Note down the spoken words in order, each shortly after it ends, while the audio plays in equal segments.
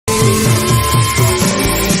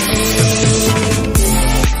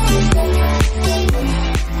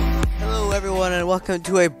welcome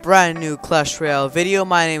to a brand new Clash Royale video.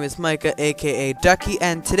 My name is Micah, aka Ducky,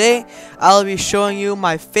 and today I'll be showing you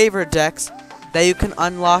my favorite decks that you can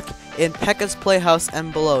unlock in P.E.K.K.A's Playhouse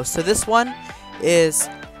and below. So this one is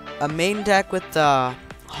a main deck with the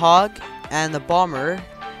Hog and the Bomber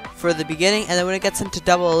for the beginning, and then when it gets into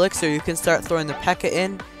double elixir you can start throwing the P.E.K.K.A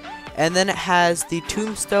in, and then it has the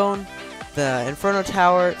Tombstone, the Inferno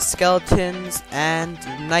Tower, Skeletons, and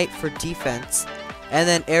Knight for defense. And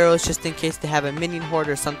then arrows just in case they have a minion horde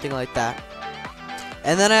or something like that.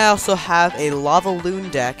 And then I also have a Lava Loon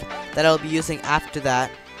deck that I'll be using after that,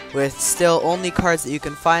 with still only cards that you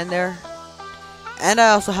can find there. And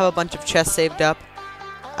I also have a bunch of chests saved up.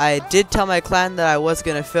 I did tell my clan that I was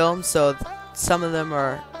going to film, so some of them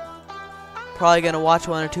are probably going to watch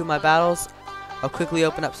one or two of my battles. I'll quickly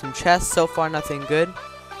open up some chests. So far nothing good.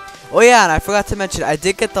 Oh yeah, and I forgot to mention, I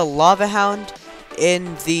did get the Lava Hound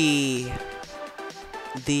in the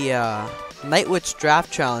Night Witch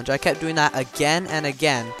Draft Challenge. I kept doing that again and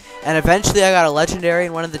again, and eventually I got a legendary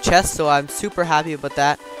in one of the chests, so I'm super happy about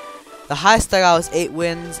that. The highest I got was 8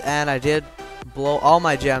 wins, and I did blow all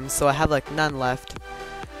my gems, so I have like none left,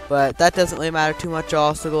 but that doesn't really matter too much. I'll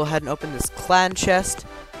also go ahead and open this clan chest.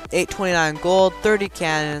 829 gold, 30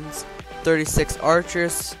 cannons, 36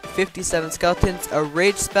 archers, 57 skeletons, a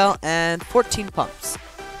rage spell, and 14 pumps.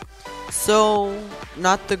 So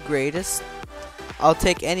not the greatest. I'll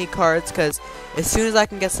take any cards, because as soon as I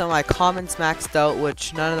can get some of my commons maxed out,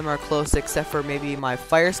 which none of them are close except for maybe my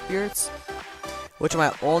fire spirits, which are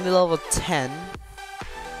my only level 10,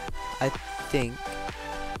 I think.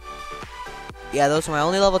 Yeah, those are my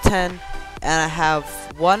only level 10, and I have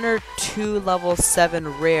 1 or 2 level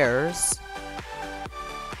 7 rares,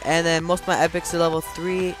 and then most of my epics are level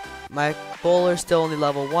 3. My bowler still only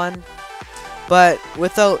level 1, but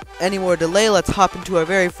without any more delay, let's hop into our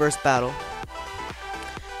very first battle.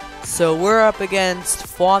 So we're up against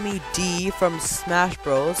Fwami D from Smash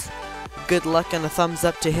Bros. Good luck and a thumbs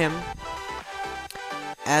up to him.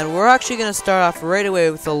 And we're actually going to start off right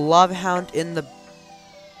away with the Lava Hound in the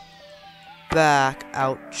back.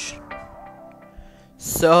 Ouch.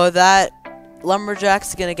 So that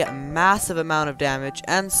Lumberjack's going to get a massive amount of damage,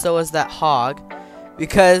 and so is that Hog,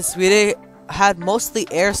 because we had mostly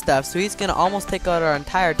air stuff, so he's going to almost take out our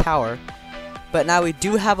entire tower. But now we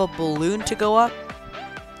do have a balloon to go up,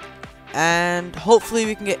 and hopefully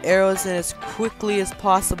we can get arrows in as quickly as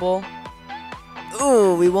possible.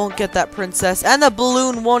 Ooh, we won't get that princess, and the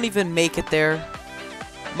balloon won't even make it there.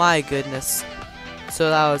 My goodness. So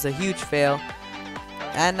that was a huge fail.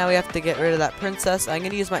 And now we have to get rid of that princess. I'm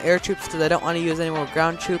going to use my air troops because I don't want to use any more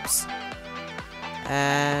ground troops.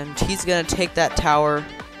 And he's going to take that tower.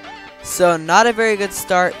 So not a very good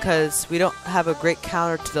start, because we don't have a great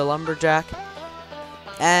counter to the Lumberjack.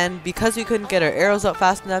 And because we couldn't get our arrows up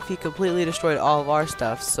fast enough, he completely destroyed all of our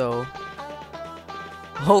stuff. So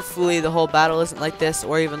hopefully the whole battle isn't like this,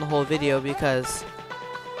 or even the whole video, because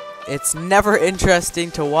it's never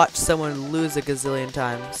interesting to watch someone lose a gazillion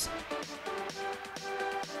times.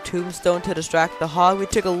 Tombstone to distract the Hog. We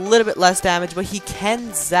took a little bit less damage, but he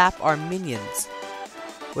can zap our minions,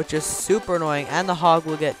 which is super annoying, and the Hog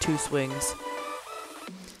will get 2 swings.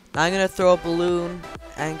 Now I'm going to throw a balloon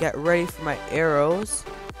and get ready for my arrows.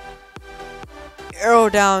 Arrow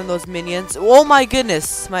down those minions. Oh my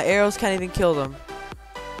goodness, my arrows can't even kill them,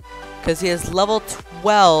 because he has level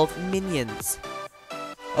 12 minions.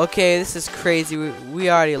 Okay, this is crazy. We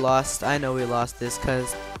already lost. I know we lost this,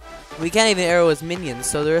 because we can't even arrow his minions,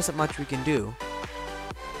 so there isn't much we can do,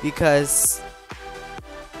 because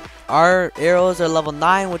our arrows are level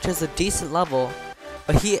 9, which is a decent level,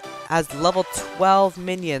 but he has level 12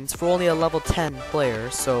 minions for only a level 10 player.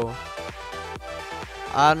 So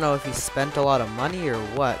I don't know if he spent a lot of money or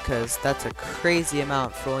what, because that's a crazy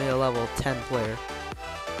amount for only a level 10 player.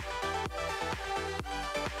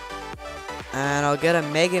 And I'll get a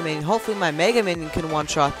Mega Minion. Hopefully my Mega Minion can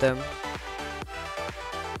one-shot them.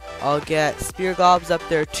 I'll get Spear Gobs up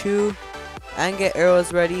there too, and get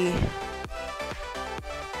arrows ready.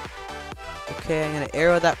 Okay, I'm going to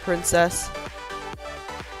arrow that princess.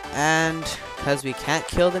 And because we can't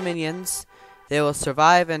kill the minions, they will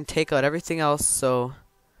survive and take out everything else. So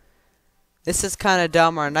this is kind of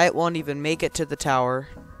dumb. Our knight won't even make it to the tower.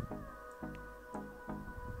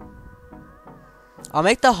 I'll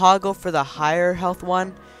make the Hog go for the higher health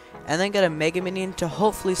one, and then get a Mega Minion to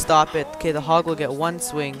hopefully stop it. Okay, the Hog will get 1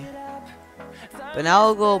 swing. But now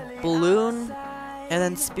I'll go Balloon, and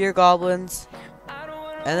then Spear Goblins,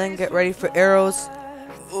 and then get ready for arrows.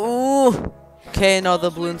 Ooh! Okay, no, the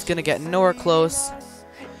balloon's gonna get nowhere close.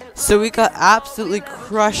 So we got absolutely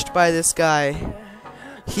crushed by this guy.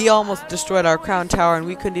 He almost destroyed our crown tower, and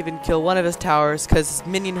we couldn't even kill one of his towers because his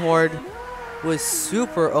minion horde was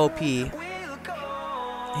super OP.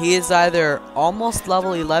 He is either almost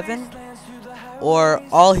level 11, or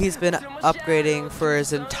all he's been upgrading for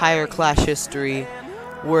his entire Clash history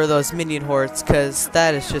were those minion hordes, because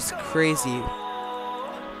that is just crazy.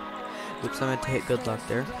 Oops, I meant to hit good luck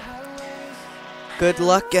there. Good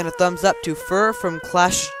luck and a thumbs up to Fur from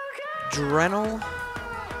Clash Drenel.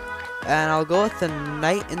 And I'll go with the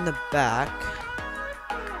knight in the back.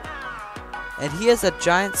 And he has a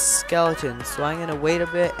giant skeleton, so I'm going to wait a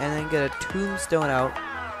bit and then get a tombstone out.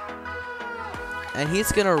 And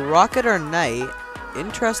he's going to rocket our knight.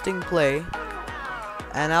 Interesting play.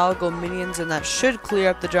 And I'll go minions, and that should clear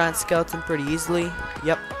up the giant skeleton pretty easily.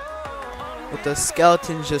 Yep. With the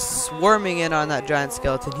skeletons just swarming in on that giant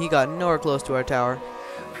skeleton, he got nowhere close to our tower.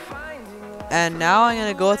 And now I'm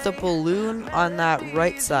going to go with the balloon on that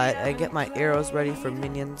right side and get my arrows ready for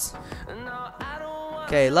minions.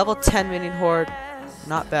 Okay, level 10 minion horde.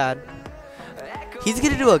 Not bad. He's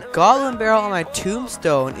going to do a goblin barrel on my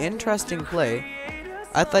tombstone. Interesting play.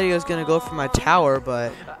 I thought he was going to go for my tower,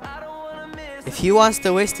 but if he wants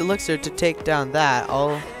to waste elixir to take down that,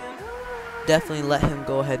 I'll definitely let him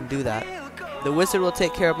go ahead and do that. The wizard will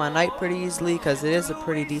take care of my knight pretty easily because it is a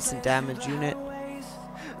pretty decent damage unit.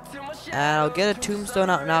 And I'll get a tombstone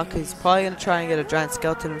out now because he's probably going to try and get a giant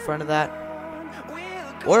skeleton in front of that.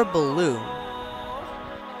 Or a balloon.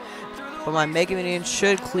 But my Mega Minion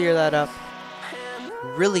should clear that up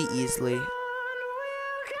really easily.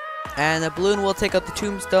 And the balloon will take out the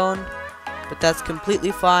tombstone, but that's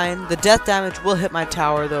completely fine. The death damage will hit my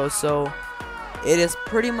tower though, so it is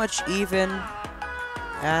pretty much even.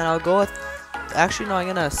 And I'll go with... Actually, no, I'm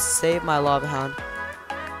going to save my Lava Hound.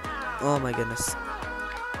 Oh my goodness.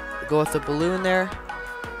 Go with the balloon there,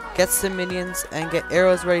 get some minions, and get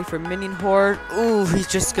arrows ready for minion horde. Ooh, he's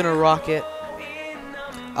just gonna rocket.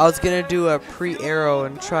 I was gonna do a pre-arrow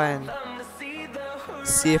and try and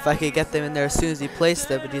see if I could get them in there as soon as he placed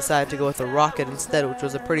them, but decided to go with a rocket instead, which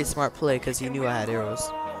was a pretty smart play because he knew I had arrows.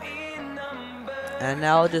 And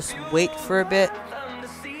now I'll just wait for a bit.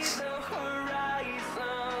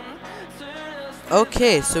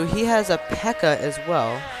 Okay, so he has a P.E.K.K.A as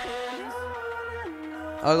well.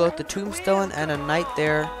 I'll go with the tombstone and a knight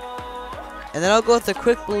there. And then I'll go with the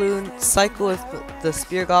quick balloon, cycle with the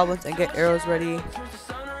spear goblins, and get arrows ready.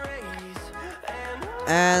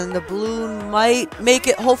 And the balloon might make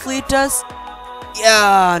it. Hopefully it does.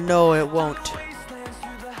 Yeah, no, it won't.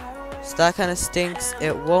 So that kind of stinks.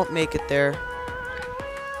 It won't make it there.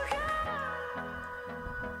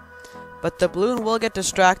 But the balloon will get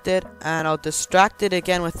distracted, and I'll distract it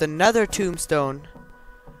again with another tombstone.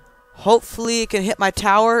 Hopefully it can hit my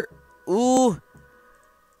tower. Ooh.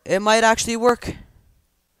 It might actually work.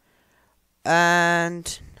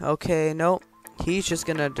 And, okay, nope. He's just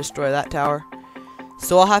gonna destroy that tower.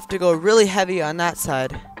 So I'll have to go really heavy on that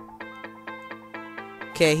side.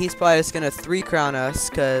 Okay, he's probably just gonna 3-crown us,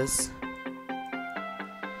 because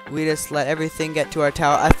we just let everything get to our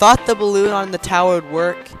tower. I thought the balloon on the tower would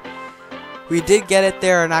work. We did get it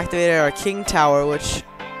there and activated our king tower, which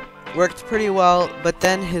worked pretty well, but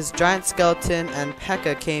then his giant skeleton and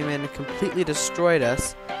P.E.K.K.A came in and completely destroyed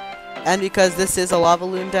us. And because this is a lava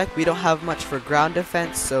loon deck, we don't have much for ground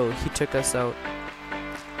defense, so he took us out.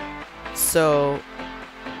 So,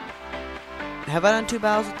 have I done 2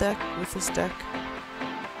 battles with this deck?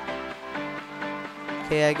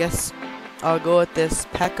 Okay, I guess I'll go with this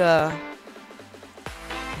P.E.K.K.A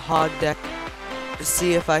hog deck to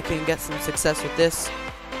see if I can get some success with this.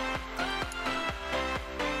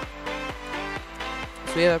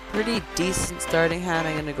 So we have a pretty decent starting hand.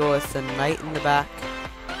 I'm going to go with the knight in the back.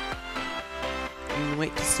 And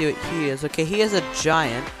wait to see what he is. Okay, he is a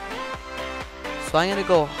giant. So I'm going to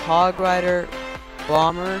go Hog Rider,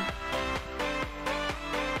 Bomber,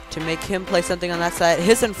 to make him play something on that side.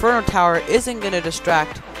 His Inferno Tower isn't going to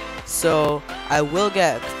distract, so I will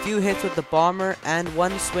get a few hits with the Bomber and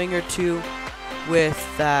 1 swing or 2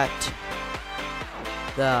 with the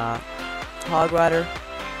Hog Rider.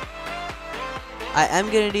 I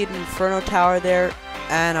am going to need an Inferno Tower there,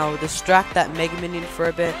 and I'll distract that Mega Minion for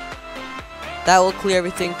a bit. That will clear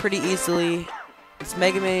everything pretty easily. This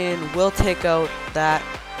Mega Minion will take out that,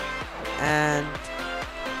 and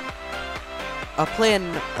I'll play in.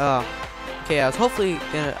 Okay, I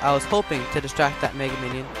was hoping to distract that Mega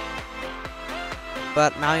Minion,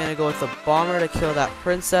 but now I'm gonna go with the Bomber to kill that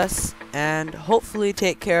Princess, and hopefully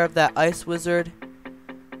take care of that Ice Wizard.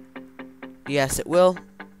 Yes, it will.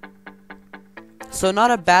 So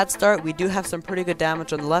not a bad start. We do have some pretty good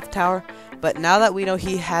damage on the left tower, but now that we know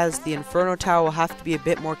he has the Inferno Tower, we'll have to be a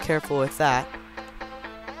bit more careful with that.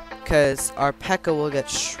 because our P.E.K.K.A will get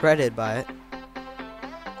shredded by it.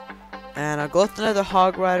 And I'll go with another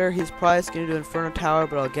Hog Rider. He's probably just going to do Inferno Tower,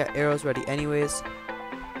 but I'll get arrows ready anyways.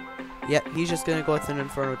 Yep, he's just going to go with an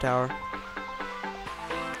Inferno Tower.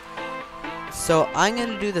 So I'm going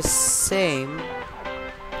to do the same.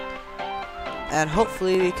 And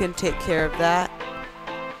hopefully we can take care of that.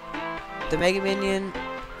 The Mega Minion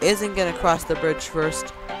isn't going to cross the bridge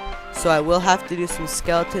first, so I will have to do some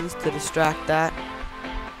skeletons to distract that.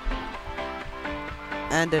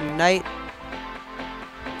 And a knight.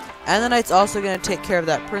 And the knight's also going to take care of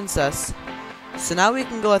that princess. So now we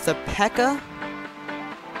can go with a P.E.K.K.A.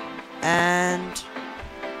 And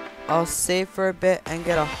I'll save for a bit and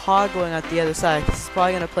get a hog going at the other side. He's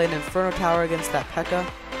probably going to play an Inferno Tower against that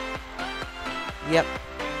P.E.K.K.A. Yep.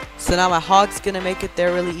 So now my hog's going to make it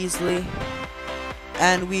there really easily.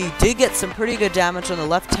 And we did get some pretty good damage on the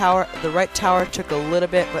left tower. The right tower took a little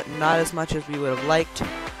bit, but not as much as we would have liked.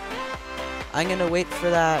 I'm going to wait for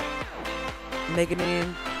that Mega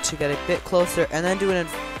Minion to get a bit closer and then do an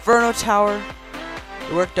Inferno Tower.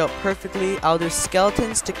 It worked out perfectly. I'll do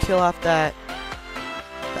skeletons to kill off the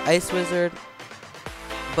Ice Wizard.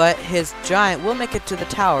 But his giant will make it to the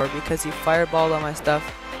tower because he fireballed all my stuff.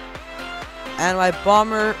 And my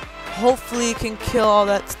bomber hopefully can kill all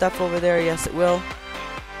that stuff over there. Yes, it will.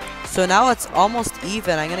 So now it's almost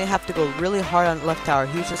even. I'm going to have to go really hard on the left tower.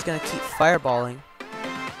 He's just going to keep fireballing.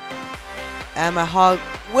 And my hog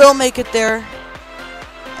will make it there.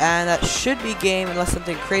 And that should be game unless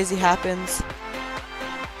something crazy happens.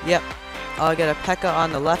 Yep. I'll get a P.E.K.K.A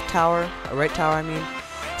on the left tower. Right tower, I mean.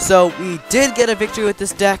 So we did get a victory with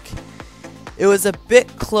this deck. It was a bit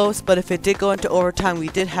close, but if it did go into overtime, we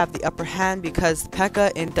did have the upper hand because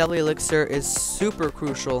P.E.K.K.A in Double Elixir is super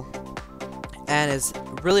crucial and is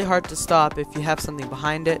really hard to stop if you have something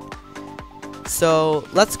behind it. So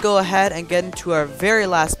let's go ahead and get into our very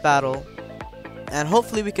last battle, and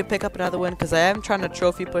hopefully we can pick up another win because I am trying to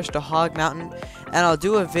trophy push to Hog Mountain, and I'll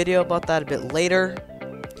do a video about that a bit later.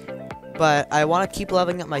 But I want to keep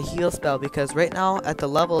leveling up my heal spell because right now at the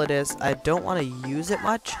level it is, I don't want to use it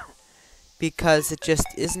much because it just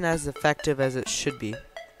isn't as effective as it should be.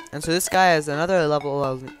 And so this guy has another level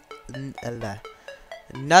 11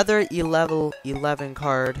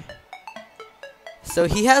 card. So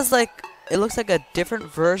he has like, it looks like a different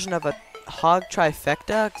version of a Hog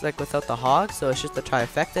Trifecta, like without the hog, so it's just a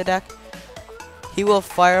Trifecta deck. He will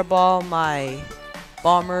fireball my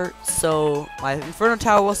bomber, so my Inferno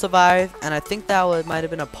Tower will survive, and I think that might have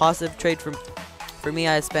been a positive trade for me.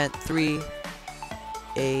 I spent 3,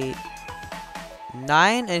 8,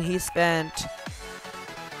 9, and he spent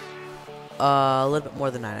a little bit more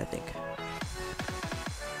than 9, I think.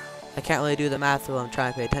 I can't really do the math while I'm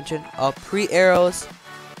trying to pay attention. I'll pre-arrows.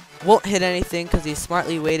 Won't hit anything because he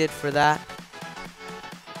smartly waited for that.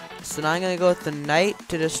 So now I'm going to go with the knight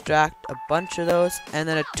to distract a bunch of those. And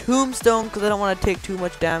then a tombstone because I don't want to take too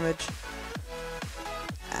much damage.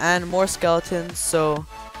 And more skeletons. So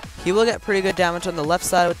he will get pretty good damage on the left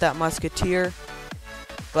side with that musketeer.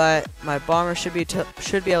 But my bomber should be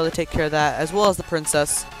able to take care of that, as well as the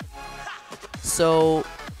princess. So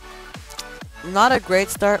not a great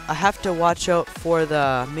start. I have to watch out for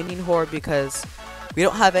the minion horde because we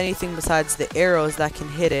don't have anything besides the arrows that can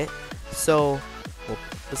hit it. So, well,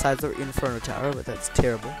 besides the Inferno Tower, but that's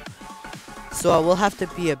terrible. So I will have to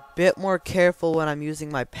be a bit more careful when I'm using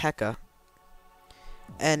my P.E.K.K.A.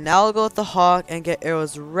 And now I'll go with the hog and get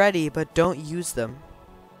arrows ready, but don't use them.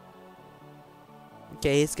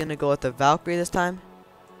 Okay, he's gonna go with the Valkyrie this time.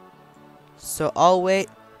 So I'll wait,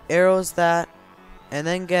 arrows that, and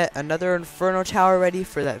then get another Inferno Tower ready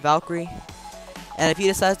for that Valkyrie. And if he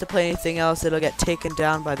decides to play anything else, it'll get taken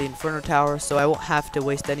down by the Inferno Tower, so I won't have to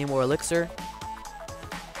waste any more elixir.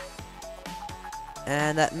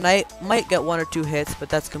 And that knight might get 1 or 2 hits, but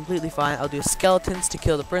that's completely fine. I'll do skeletons to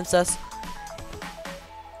kill the princess.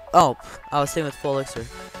 Oh, I was staying with full elixir.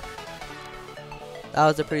 That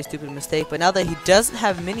was a pretty stupid mistake, but now that he doesn't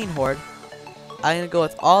have minion horde, I'm going to go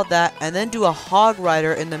with all that, and then do a Hog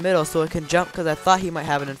Rider in the middle so it can jump, because I thought he might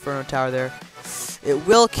have an Inferno Tower there. It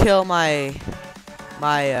will kill my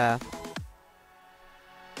oh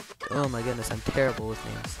my goodness, I'm terrible with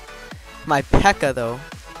names. My P.E.K.K.A though.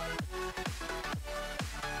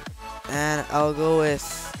 And I'll go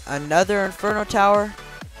with another Inferno Tower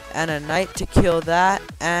and a knight to kill that,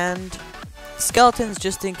 and skeletons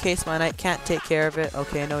just in case my knight can't take care of it.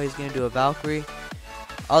 Okay, I know he's going to do a Valkyrie.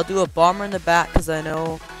 I'll do a bomber in the back because I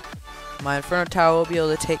know my Inferno Tower will be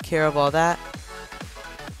able to take care of all that.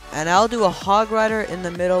 And I'll do a Hog Rider in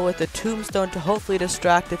the middle with a tombstone to hopefully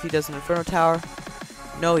distract if he does an Inferno Tower.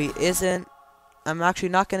 No, he isn't. I'm actually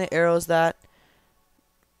not going to arrows that.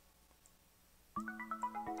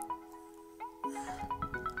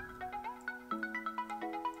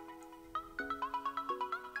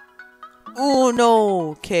 Oh no!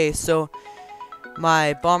 Okay, so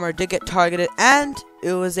my bomber did get targeted and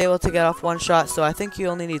it was able to get off one shot, so I think he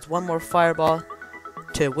only needs one more fireball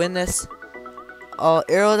to win this. I'll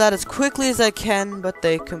arrow that as quickly as I can, but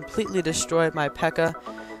they completely destroyed my P.E.K.K.A.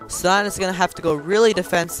 So I'm just gonna have to go really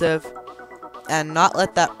defensive and not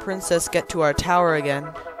let that princess get to our tower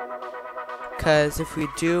again. Because if we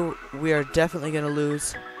do, we are definitely gonna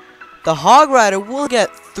lose. The Hog Rider will get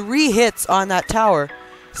 3 hits on that tower,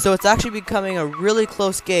 so it's actually becoming a really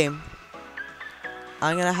close game.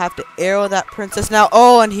 I'm gonna have to arrow that princess now.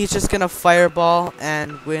 Oh, and he's just gonna fireball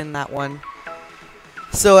and win that one.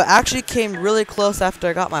 So it actually came really close after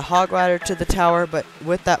I got my Hog Rider to the tower, but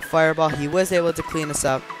with that fireball, he was able to clean us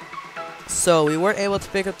up. So we weren't able to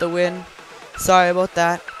pick up the win. Sorry about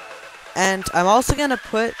that. And I'm also gonna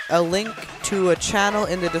put a link to a channel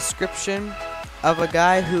in the description of a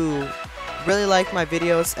guy who really liked my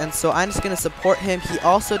videos, and so I'm just gonna support him. He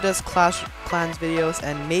also does Clash of Clans videos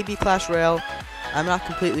and maybe Clash Royale. I'm not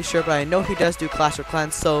completely sure, but I know he does do Clash of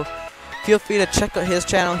Clans, so feel free to check out his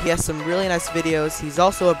channel. He has some really nice videos. He's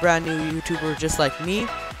also a brand new YouTuber just like me.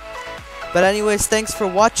 But anyways, thanks for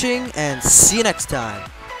watching and see you next time.